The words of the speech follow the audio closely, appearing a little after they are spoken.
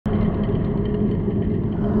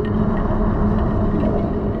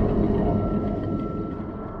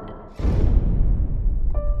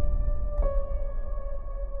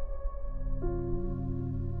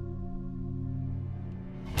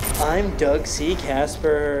Doug C.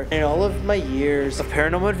 Casper. In all of my years of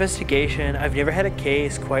paranormal investigation, I've never had a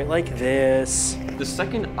case quite like this. The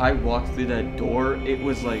second I walked through that door, it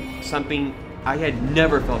was like something I had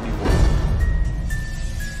never felt before.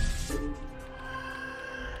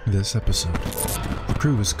 This episode, the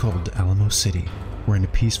crew is called to Alamo City, where in a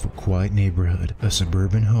peaceful, quiet neighborhood, a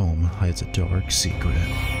suburban home hides a dark secret.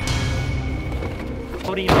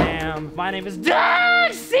 Howdy, ma'am. My name is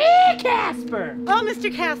Doug C. Casper. Oh,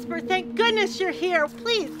 Mr. Casper, thank goodness you're here.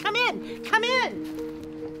 Please, come in. Come in.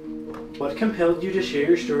 What compelled you to share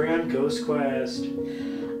your story on Ghost Quest?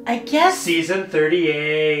 I guess Season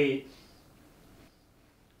 38.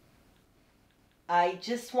 I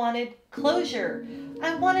just wanted closure.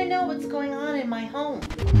 I want to know what's going on in my home.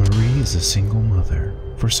 Marie is a single mother.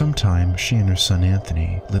 For some time, she and her son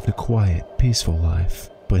Anthony lived a quiet, peaceful life.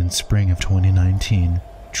 But in spring of 2019,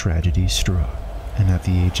 tragedy struck, and at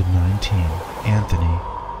the age of 19, Anthony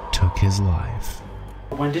took his life.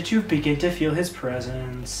 When did you begin to feel his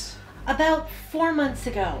presence? About 4 months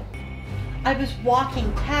ago, I was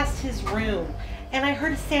walking past his room and I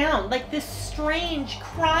heard a sound, like this strange,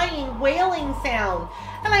 crying, wailing sound.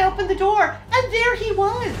 And I opened the door and there he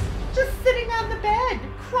was, just sitting on the bed,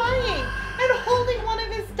 crying and holding one of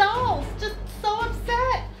his dolls, just so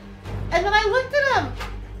upset. And then I looked at him.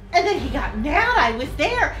 And then he got mad I was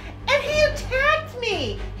there, and he attacked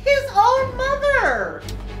me, his own mother.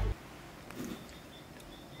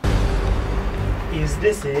 Is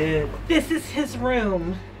this it? This is his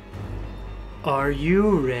room. Are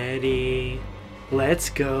you ready? Let's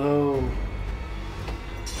go.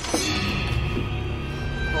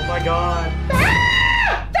 Oh my god.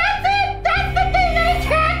 Ah! That's it! That's the thing that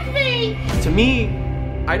attacked me! To me,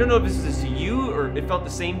 I don't know if this is to you or it felt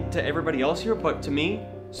the same to everybody else here, but to me,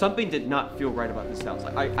 something did not feel right about this house.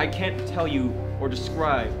 I can't tell you or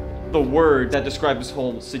describe the word that describes this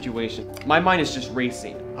whole situation. My mind is just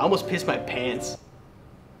racing. I almost pissed my pants.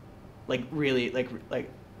 Like really, like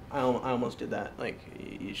I almost did that. Like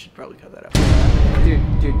you should probably cut that out. Dude,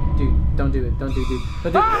 don't do it. Don't do it, dude.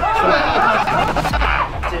 Don't do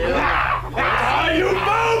it. Are you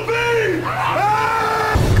moving?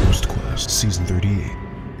 Ghost Quest Season 38.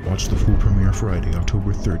 Watch the full premiere Friday,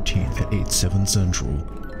 October 13th at 8/7 Central,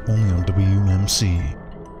 only on WMC.